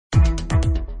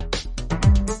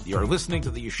You're listening to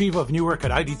the Yeshiva of Newark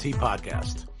at IDT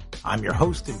podcast. I'm your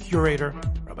host and curator,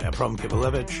 Rabbi Abram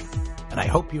Kibalevich, and I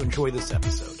hope you enjoy this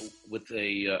episode. With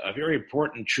a very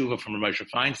important tshuva from Moshe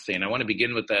Feinstein, I want to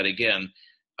begin with that again.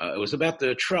 It was about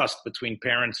the trust between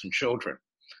parents and children.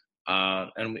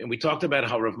 And we talked about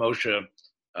how Rav Moshe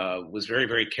was very,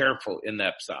 very careful in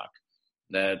that psak,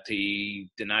 that he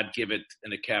did not give it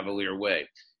in a cavalier way.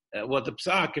 Well, the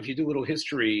psak, if you do a little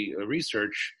history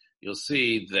research, you'll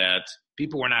see that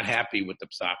people were not happy with the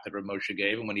psak that Rav Moshe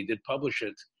gave, and when he did publish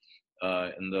it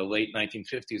in the late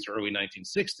 1950s, early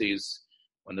 1960s,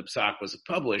 when the psak was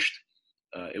published,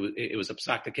 it was a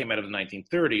psak that came out of the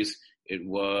 1930s. It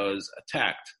was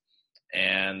attacked,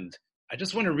 and I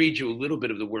just want to read you a little bit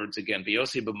of the words again.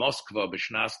 V'yosi b'Moskva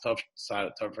b'shnas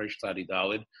Tavresh Tzadi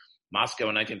Dalid, Moscow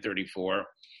in 1934.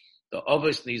 The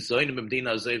Ovis Nizoin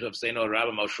b'Mdina Zev of Seino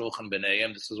Rabba Moshulchan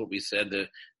B'neiim. This is what we said. The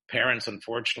parents,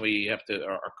 unfortunately,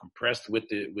 are compressed with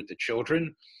the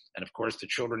children, and of course, the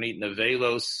children eat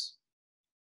nevelos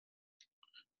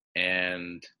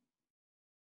and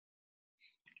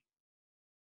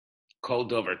kol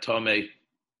dover tomei,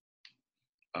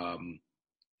 and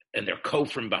they're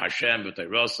kofrim b'Hashem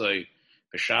b'Teirosai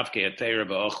b'Shavkei Atera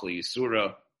b'Ochli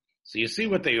Yisura. So you see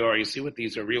what they are. You see what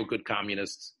these are, real good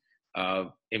communists.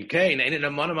 Imkein ain't in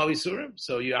amonam al Yisurim.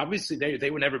 So you obviously they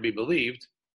would never be believed.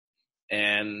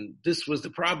 And this was the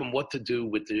problem: what to do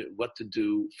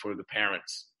for the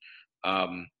parents,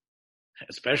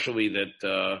 especially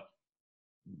that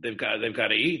they've got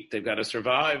to eat, they've got to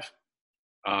survive,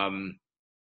 and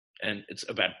it's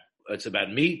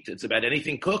about meat, it's about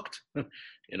anything cooked,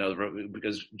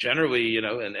 because generally,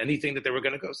 and anything that they were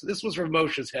going to go. So this was Rav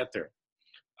Moshe's heter,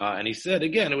 and he said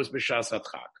again it was b'shas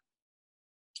hatchak.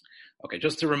 Okay,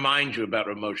 just to remind you about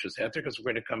Rav Moshe's heter, because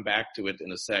we're going to come back to it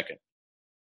in a second.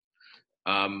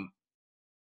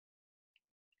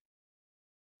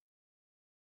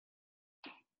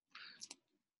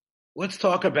 Let's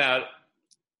talk about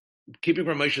keeping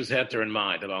Rav Moshe's heter in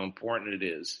mind, of how important it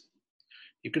is.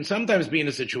 You can sometimes be in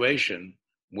a situation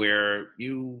where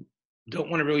you don't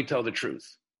want to really tell the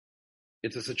truth.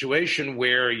 It's a situation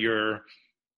where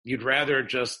you'd rather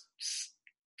just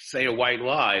say a white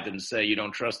lie than say you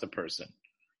don't trust the person.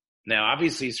 Now,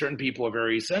 obviously, certain people are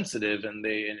very sensitive, and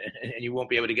you won't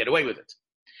be able to get away with it.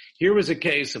 Here was a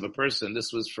case of a person.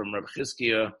 This was from Reb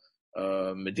Chizkiah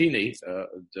Medini,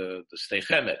 the Shtei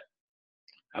Chemed.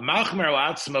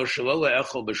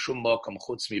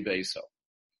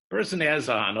 Person has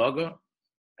a hanoga,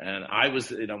 and I was,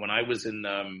 when I was in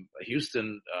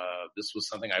Houston, this was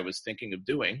something I was thinking of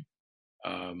doing.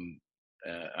 In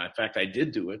fact, I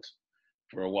did do it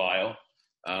for a while,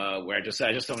 where I just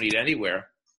don't eat anywhere.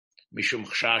 Mishum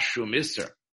chashash shum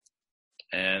iser.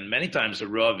 And many times the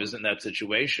Rav is in that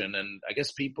situation, and I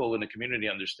guess people in the community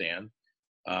understand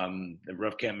the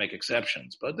Rav can't make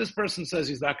exceptions. But this person says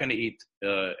he's not going to eat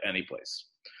any place.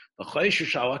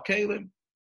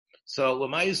 So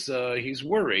Lamaisa, he's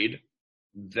worried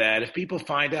that if people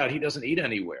find out he doesn't eat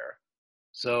anywhere,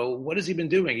 so what has he been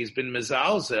doing? He's been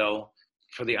mezalzel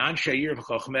for the Anshe Yir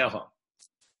v'Chochmecha.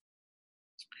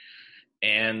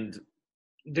 And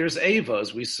there's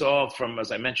Avas we saw from,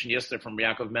 as I mentioned yesterday, from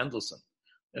Yaakov Mendelsohn.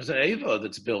 There's an Ava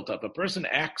that's built up. A person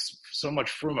acts so much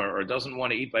fruma or doesn't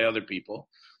want to eat by other people.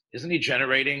 Isn't he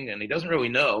generating, and he doesn't really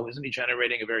know, isn't he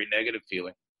generating a very negative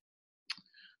feeling?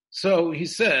 So he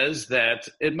says that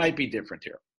it might be different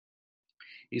here.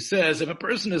 He says if a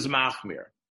person is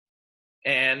machmir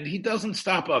and he doesn't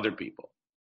stop other people,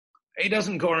 he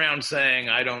doesn't go around saying,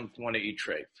 I don't want to eat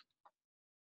treif.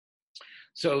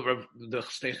 So the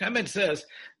Shtei Chemed says,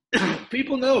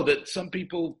 people know that some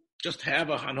people just have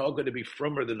a hanoga to be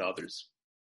frummer than others,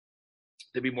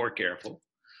 to be more careful.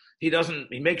 He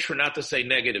makes sure not to say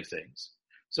negative things.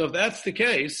 So if that's the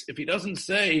case, if he doesn't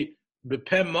say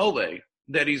b'pem mole,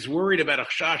 that he's worried about a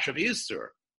chash of Yisur,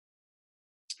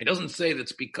 he doesn't say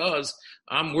that's because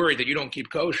I'm worried that you don't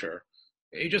keep kosher.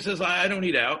 He just says, I don't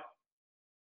eat out.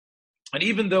 And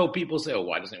even though people say, oh,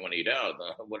 why doesn't he want to eat out?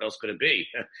 What else could it be?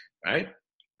 Right?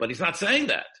 But he's not saying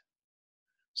that.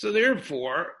 So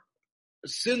therefore,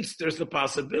 since there's the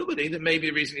possibility that maybe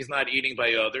the reason he's not eating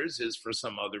by others is for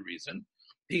some other reason,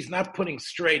 he's not putting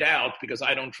straight out because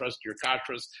I don't trust your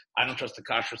kashrus. I don't trust the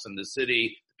kashrus in the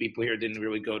city. The people here didn't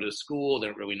really go to school. They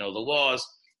don't really know the laws.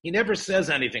 He never says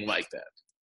anything like that.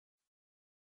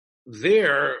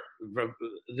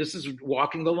 This is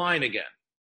walking the line again.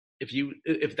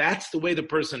 If that's the way the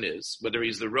person is, whether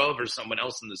he's the Rav or someone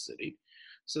else in the city,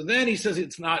 so then he says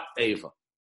it's not Ava.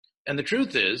 And the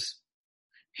truth is,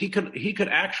 he could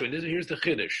actually, here's the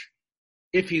chiddush.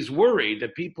 If he's worried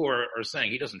that people are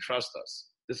saying he doesn't trust us,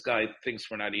 this guy thinks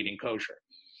we're not eating kosher,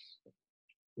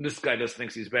 this guy just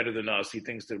thinks he's better than us, he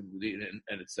thinks that,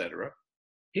 and etc.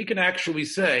 He can actually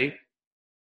say,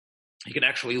 he can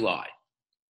actually lie.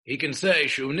 He can say,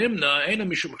 Shu nimna ena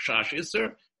mishum chash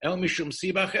iser el mishum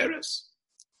siba cheres.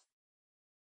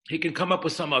 He can come up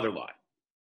with some other lie.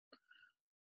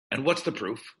 And what's the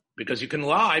proof? Because you can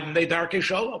lie in darkei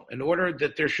shalom in order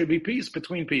that there should be peace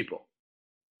between people.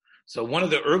 So one of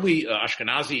the early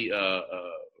Ashkenazi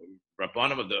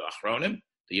Rabbanim of the Achronim,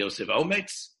 the Yosef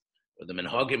Ometz, or the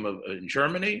Minhagim in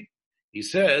Germany, he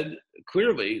said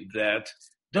clearly that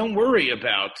don't worry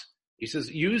about, he says,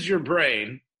 use your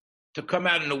brain to come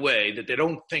out in a way that they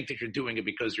don't think that you're doing it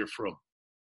because you're frum.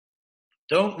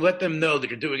 Don't let them know that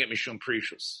you're doing it mishum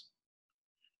precious.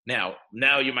 Now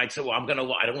you might say, well, I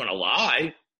don't want to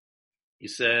lie. He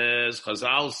says,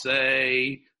 Chazal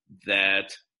say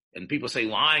that, and people say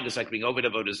lying is like being over the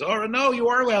Avodah Zarah. No, you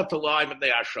are allowed to lie, but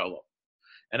they are shalom.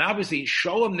 And obviously,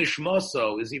 shalom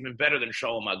nishmaso is even better than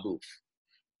shalom aguf.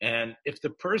 And if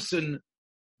the person,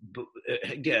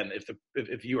 again,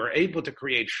 if you are able to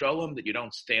create shalom, that you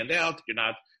don't stand out, you're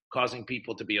not causing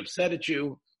people to be upset at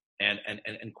you and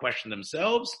question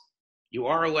themselves, you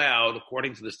are allowed,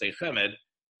 according to the Sdei Chemed,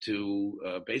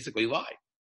 to basically lie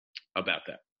about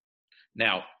that.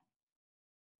 Now,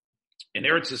 in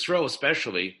Eretz Yisrael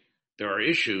especially, there are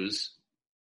issues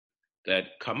that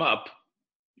come up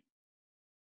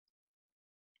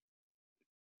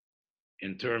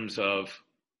in terms of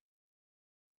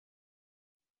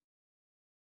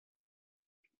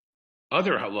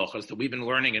other halachas that we've been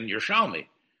learning in Yerushalmi,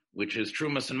 which is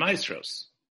Trumas and Maestros.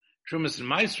 Trumas and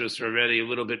Maestros are already a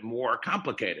little bit more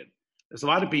complicated. There's a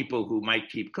lot of people who might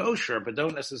keep kosher, but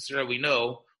don't necessarily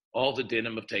know all the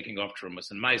dinim of taking off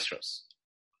Trumas and Maestros.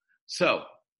 So,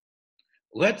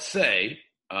 let's say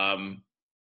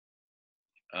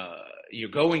you're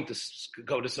going to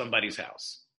go to somebody's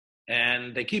house,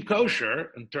 and they keep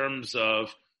kosher in terms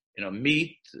of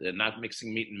meat, not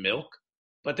mixing meat and milk,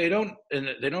 but they don't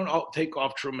all take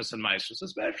off Trumas and Maestros.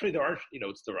 Especially there are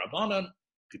it's the Rabbanan,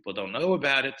 people don't know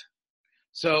about it.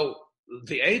 So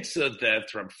the Eitzah that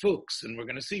from Fuchs, and we're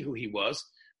going to see who he was,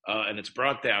 and it's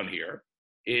brought down here,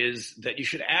 is that you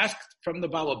should ask from the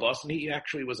Balabas, and he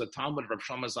actually was a Talmud of Rav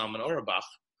Shlomo Zalman Auerbach,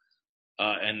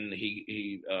 and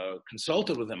he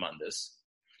consulted with him on this,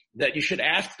 that you should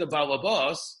ask the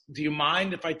Balabas, do you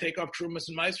mind if I take off Trumas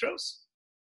and Maestros?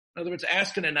 In other words,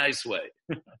 ask in a nice way.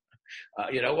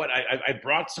 You know what, I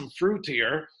brought some fruit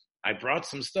here, I brought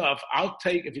some stuff, I'll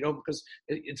take, because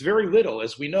it's very little,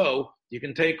 as we know, you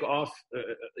can take off,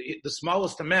 the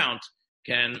smallest amount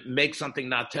can make something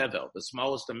not tevel, the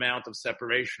smallest amount of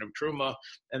separation of truma,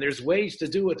 and there's ways to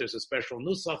do it. There's a special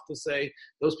nusach to say.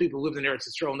 Those people who lived in Eretz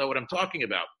Yisrael know what I'm talking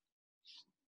about.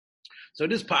 So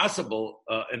it is possible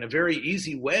in a very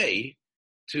easy way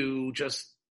to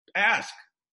just ask.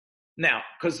 Now,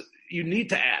 because you need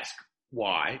to ask.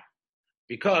 Why?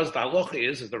 Because the halacha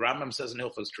is, as the Rambam says in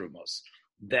Hilchos Trumos,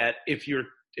 that if you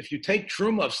take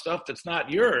truma of stuff that's not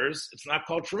yours, it's not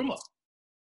called truma.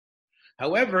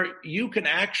 However, you can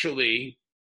actually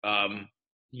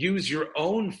use your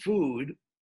own food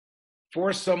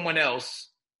for someone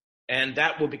else, and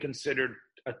that will be considered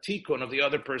a tikkun of the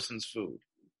other person's food.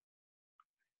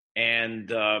 And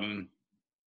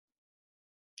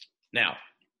now,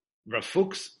 Rav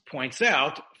Fuchs points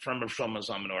out from Rav Shlomo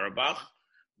Zalman Auerbach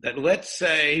that let's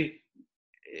say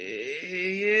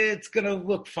it's going to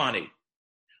look funny.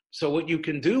 So what you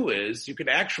can do is you can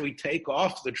actually take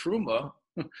off the truma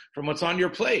from what's on your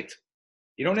plate.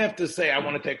 You don't have to say, I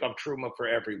want to take off truma for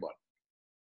everyone.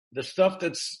 The stuff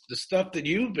that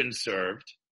you've been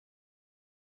served,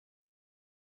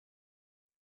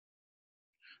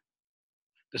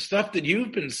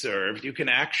 you can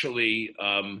actually,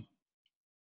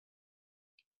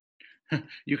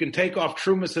 you can take off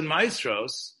trumas and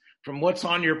maestros from what's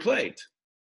on your plate.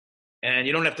 And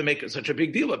you don't have to make such a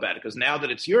big deal about it, because now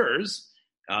that it's yours,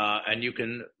 and you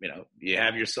can, you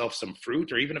have yourself some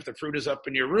fruit, or even if the fruit is up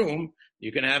in your room,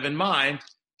 you can have in mind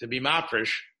to be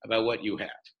mafresh about what you have.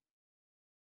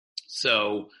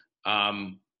 So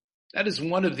that is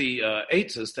one of the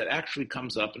eitzos that actually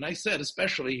comes up, and I said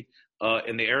especially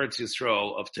in the Eretz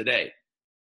Yisrael of today.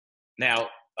 Now,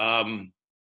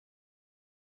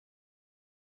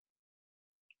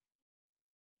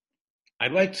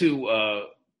 I'd like to,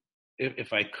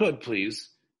 if I could please,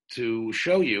 to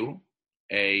show you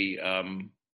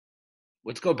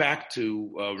let's go back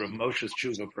to Rav Moshe's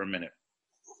tshuva for a minute.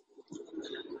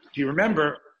 Do you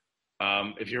remember,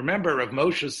 if you remember, Rav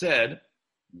Moshe said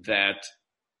that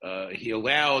he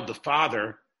allowed the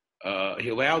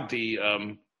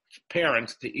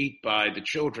parents to eat by the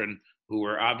children who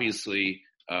were obviously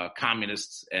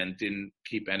communists and didn't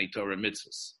keep any Torah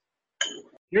mitzvahs.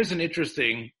 Here's an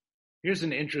interesting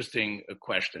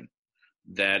question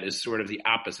that is sort of the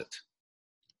opposite.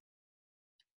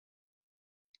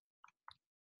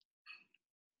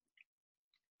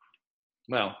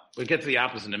 Well, we'll get to the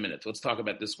opposite in a minute. Let's talk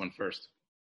about this one first.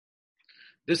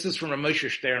 This is from Moshe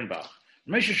Sternbach.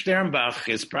 Moshe Sternbach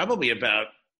is probably about,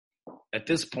 at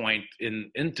this point,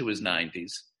 into his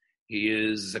 90s. He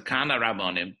is Zakana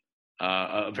Rabbanim,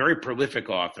 a very prolific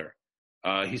author.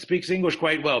 He speaks English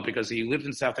quite well because he lived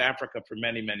in South Africa for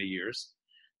many, many years.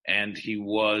 And he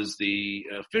was the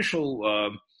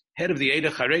official head of the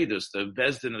Eida Charedus, the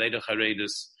Bezdin of Eida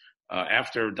Charedus,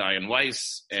 after Dayan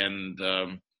Weiss and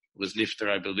was Nifter,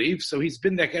 I believe. So he's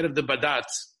been the head of the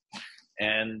Badatz.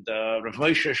 And Rav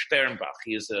Moshe Sternbach,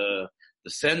 he is a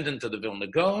descendant of the Vilna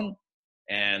Gaon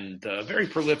and a very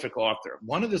prolific author.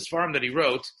 One of the Sfarim that he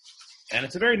wrote, and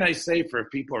it's a very nice sefer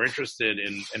if people are interested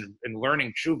in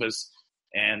learning Tshuvas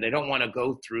and they don't want to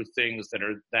go through things that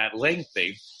are that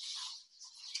lengthy,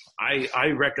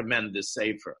 I recommend this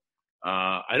sefer.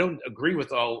 I don't agree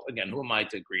with all, again, who am I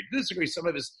to agree to disagree?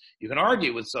 You can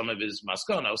argue with some of his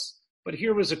maskonos, but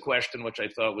here was a question which I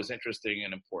thought was interesting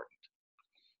and important.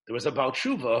 There was a Baal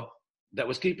Tshuva that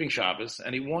was keeping Shabbos,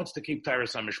 and he wants to keep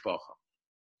Tairas HaMishpacha.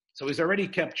 So he's already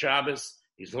kept Shabbos,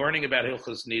 he's learning about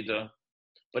Hilchos Nida,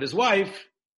 but his wife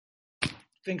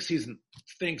thinks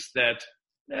that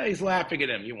he's laughing at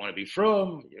him. You want to be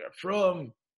frum, you're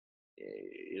frum,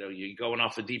 you're going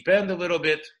off the deep end a little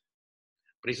bit.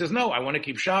 But he says, no, I want to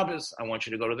keep Shabbos, I want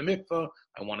you to go to the mikveh,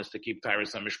 I want us to keep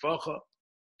Tairas HaMishpacha.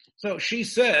 So she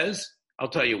says, I'll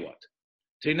tell you what,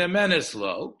 Tina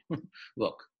Meneslo,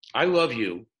 look, I love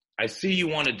you. I see you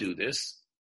want to do this.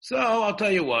 So I'll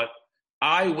tell you what,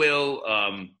 I will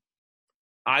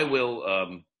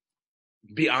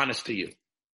be honest to you.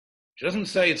 She doesn't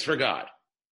say it's for God.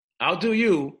 I'll do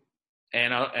you.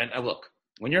 And look,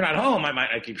 when you're not home,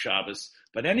 I keep Shabbos,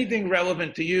 but anything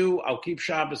relevant to you, I'll keep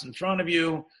Shabbos in front of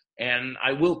you, and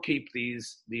I will keep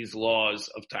these laws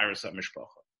of Tairas HaMishpacha.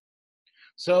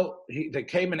 So they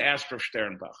came and asked Rav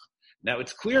Sternbach. Now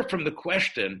it's clear from the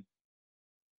question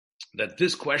that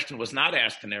this question was not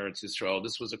asked in Eretz Yisrael.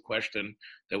 This was a question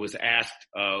that was asked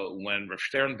when Rav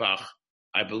Sternbach,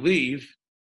 I believe,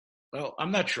 well,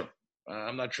 I'm not sure.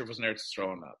 I'm not sure if it was in Eretz Yisrael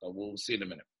or not. We'll see in a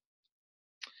minute.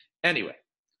 Anyway,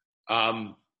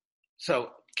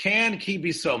 so can he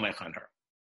be somech on her?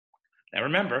 Now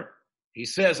remember, he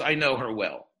says, I know her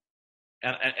well.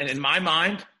 And in my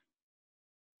mind,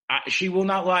 she will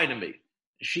not lie to me.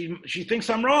 She thinks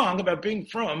I'm wrong about being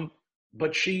frum,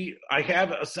 but I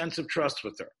have a sense of trust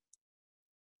with her.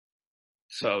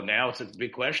 So now it's a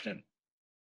big question.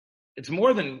 It's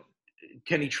more than,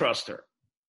 can he trust her?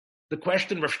 The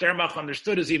question Rav Sternbach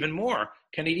understood is even more,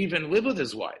 can he even live with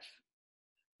his wife?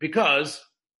 Because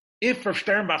if Rav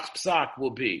Sternbach's psak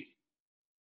will be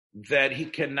that he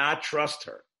cannot trust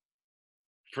her,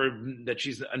 that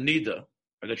she's a nida,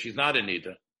 or that she's not a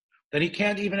nida, then he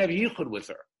can't even have yichud with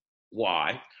her.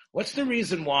 Why? What's the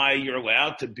reason why you're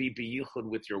allowed to be yichud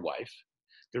with your wife?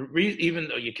 Even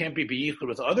though you can't be yichud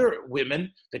with other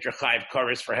women that you're chayiv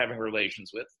kares for having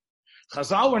relations with.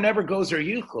 Chazal never goes her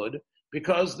yichud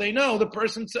because they know the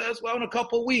person says, well, in a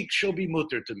couple weeks she'll be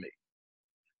mutter to me.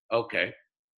 Okay.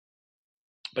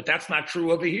 But that's not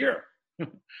true over here.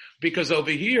 Because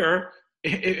over here,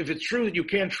 if it's true that you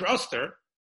can't trust her,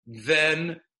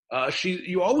 then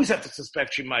you always have to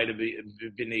suspect she might be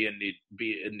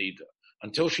in nida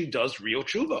until she does real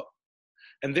tshuva.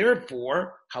 And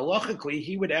therefore, halachically,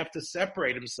 he would have to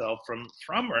separate himself from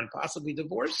her and possibly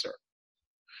divorce her.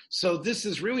 So this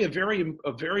is really a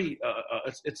very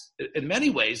it's in many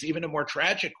ways even a more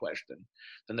tragic question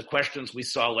than the questions we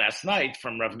saw last night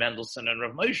from Rav Mendelssohn and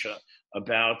Rav Moshe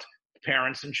about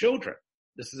parents and children.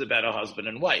 This is about a husband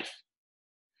and wife.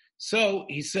 So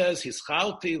he says,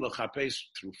 "Hischalti l'chapes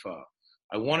trufa."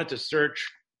 I wanted to search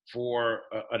for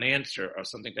an answer or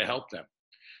something to help them.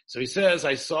 So he says,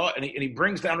 I saw, and he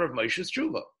brings down Rav Moshe's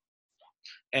tshuva.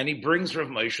 And he brings Rav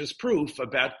Moshe's proof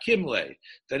about Kimle,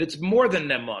 that it's more than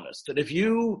nemonis, that if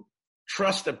you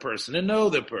trust a person and know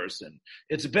the person,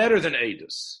 it's better than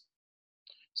Eidus.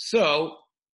 So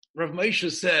Rav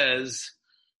Moshe says,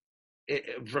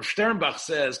 Rav Sternbach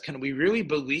says, can we really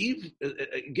believe,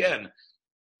 again,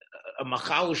 a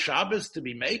Machal Shabbos to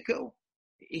be Meiko?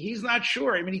 He's not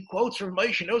sure. I mean, he quotes Rav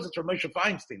Moshe, he knows it's Rav Moshe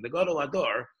Feinstein, the Gadol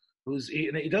Ador,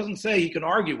 he doesn't say he can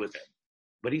argue with him,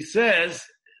 but he says,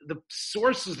 the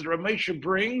sources that Rav Moshe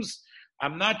brings,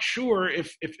 I'm not sure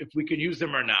if we can use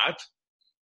them or not.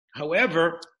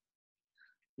 However,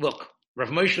 look, Rav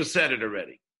Moshe said it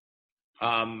already.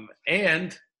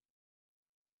 And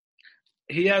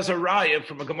he has a raya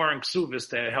from a Gemara in Ksuvis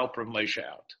to help Rav Moshe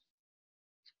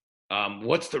out.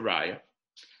 What's the raya?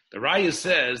 The raya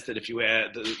says that if you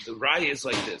add the raya is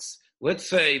like this. Let's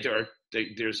say there's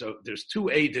two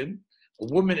Eidim. A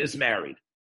woman is married,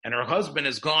 and her husband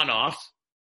has gone off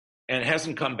and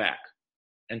hasn't come back.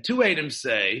 And two Eidim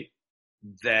say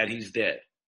that he's dead.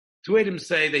 Two Eidim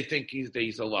say they think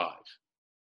he's alive.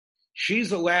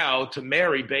 She's allowed to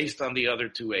marry based on the other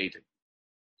two Eidim.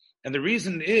 And the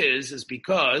reason is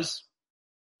because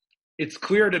it's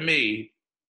clear to me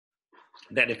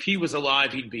that if he was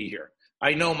alive, he'd be here.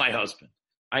 I know my husband.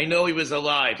 I know he was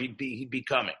alive. He'd be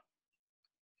coming.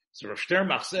 So Rav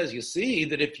Sternbach says, you see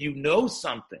that if you know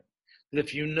something, that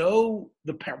if you know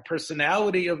the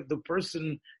personality of the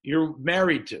person you're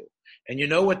married to, and you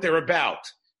know what they're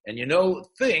about, and you know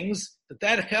things,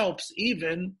 that helps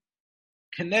even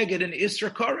Keneged and Isra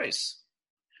Kores,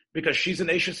 because she's an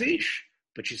Eishes Ish,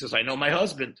 but she says, I know my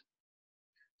husband.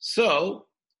 So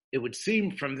it would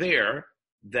seem from there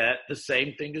that the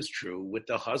same thing is true with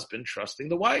the husband trusting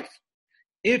the wife.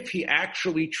 If he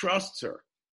actually trusts her,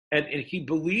 and he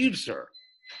believes her,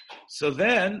 so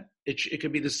then it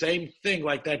could be the same thing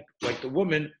like that, like the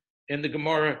woman in the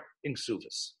Gemara in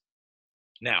Ksuvis.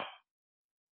 Now,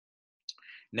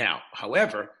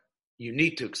 however, you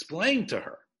need to explain to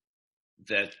her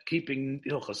that keeping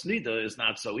Hilchos Nida is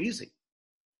not so easy.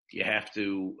 You have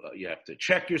to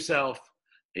check yourself.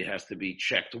 It has to be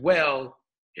checked well.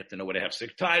 You have to know what a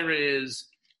hefsek Torah is.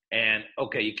 And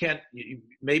okay,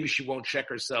 maybe she won't check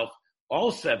herself all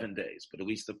 7 days, but at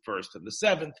least the first and the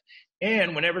seventh.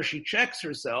 And whenever she checks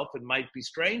herself, it might be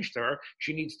strange to her.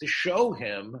 She needs to show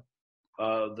him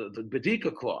the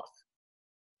bedika cloth.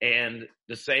 And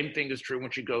the same thing is true when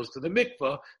she goes to the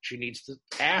mikveh. She needs to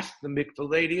ask the mikveh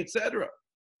lady, etc.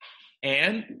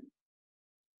 And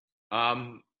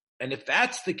if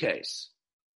that's the case,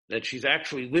 that she's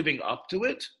actually living up to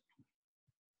it,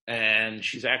 and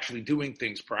she's actually doing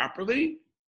things properly,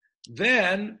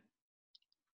 then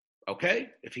okay,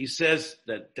 if he says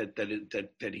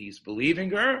that he's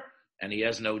believing her and he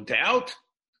has no doubt,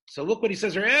 so look what he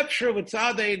says.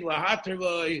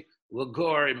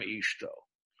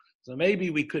 So maybe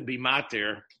we could be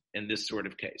matir in this sort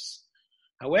of case.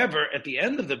 However, at the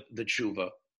end of the tshuva,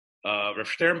 Rav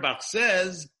Sternbach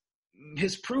says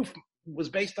his proof was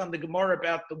based on the Gemara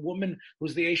about the woman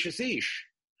who's the Eishes Ish.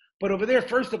 But over there,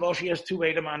 first of all, she has two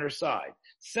Eidim on her side.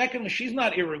 Secondly, she's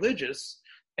not irreligious.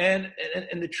 And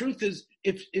the truth is,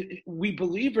 if we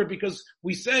believe her because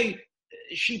we say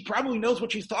she probably knows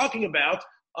what she's talking about.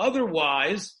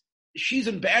 Otherwise, she's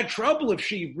in bad trouble if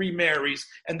she remarries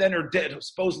and then her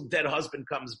supposed dead husband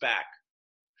comes back.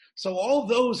 So all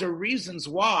those are reasons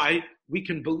why we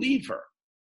can believe her,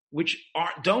 which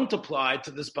don't apply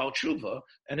to this Baal Tshuva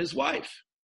and his wife.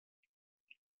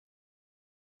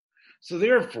 So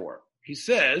therefore, he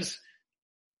says,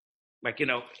 Rav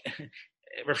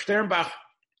Sternbach,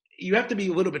 you have to be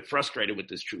a little bit frustrated with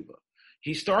this tshuva.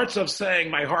 He starts off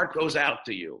saying, my heart goes out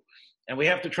to you, and we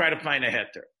have to try to find a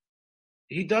heter.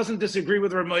 He doesn't disagree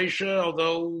with Rav Moshe,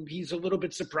 although he's a little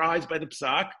bit surprised by the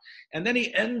psak, and then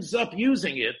he ends up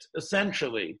using it,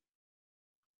 essentially.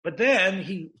 But then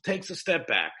he takes a step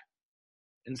back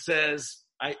and says,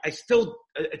 I still,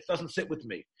 it doesn't sit with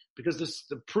me, because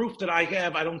the proof that I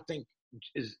have, I don't think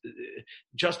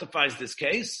justifies this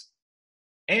case.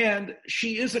 And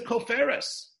she is a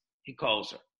koferes, he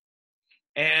calls her.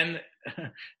 And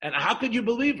how could you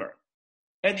believe her?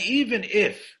 And even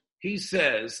if he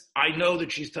says, I know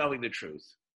that she's telling the truth,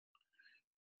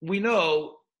 we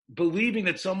know believing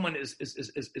that someone is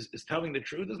telling the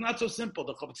truth is not so simple.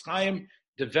 The Chofetz Chaim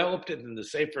developed it in the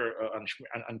Sefer on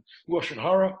Lashon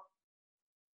Hara,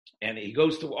 and he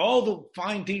goes through all the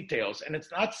fine details, and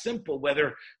it's not simple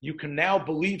whether you can now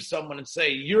believe someone and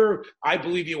say, I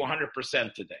believe you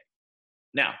 100% today.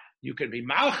 Now, you can be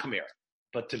Malchmir,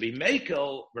 but to be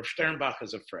Mekel, Rav Sternbach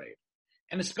is afraid.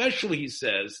 And especially, he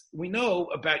says, we know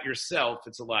about yourself,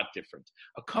 it's a lot different.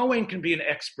 A Kohen can be an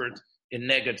expert in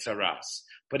Neged Saras,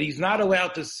 but he's not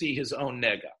allowed to see his own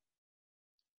Nega.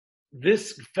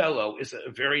 This fellow is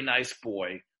a very nice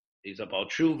boy. He's a Baal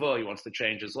Tshuva, he wants to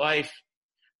change his life,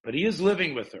 but he is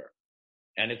living with her.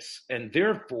 And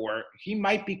therefore, he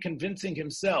might be convincing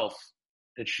himself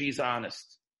that she's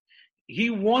honest. He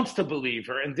wants to believe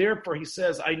her, and therefore he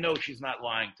says, I know she's not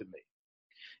lying to me.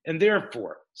 And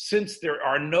therefore, since there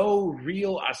are no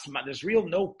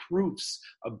no proofs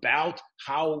about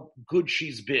how good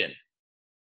she's been,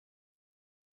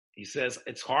 he says,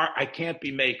 it's hard, I can't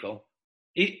be Mekel.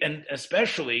 And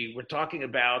especially, we're talking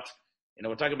about a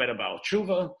Baal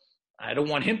Tshuva. I don't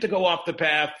want him to go off the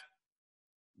path,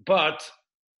 but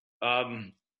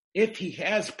if he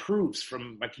has proofs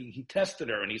from, like he tested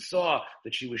her and he saw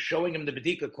that she was showing him the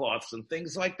Bedika cloths and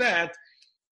things like that,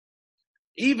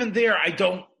 even there, I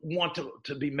don't want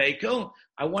to be Mekel.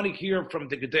 I want to hear from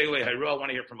the Gedolei Hayro. I want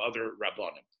to hear from other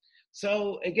Rabbanim.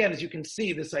 So again, as you can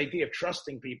see, this idea of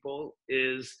trusting people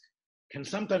can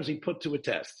sometimes be put to a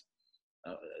test.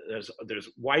 There's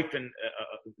wife and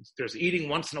there's eating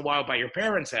once in a while by your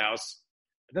parents' house.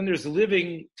 But then there's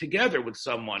living together with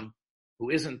someone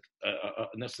who doesn't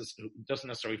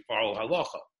necessarily follow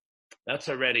halacha. That's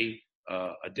already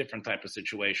a different type of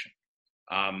situation.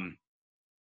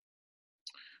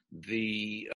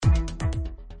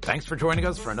 Thanks for joining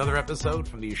us for another episode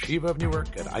from the Yeshiva of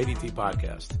Newark at IDT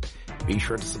Podcast. Be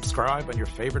sure to subscribe on your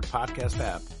favorite podcast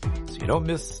app so you don't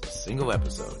miss a single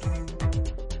episode.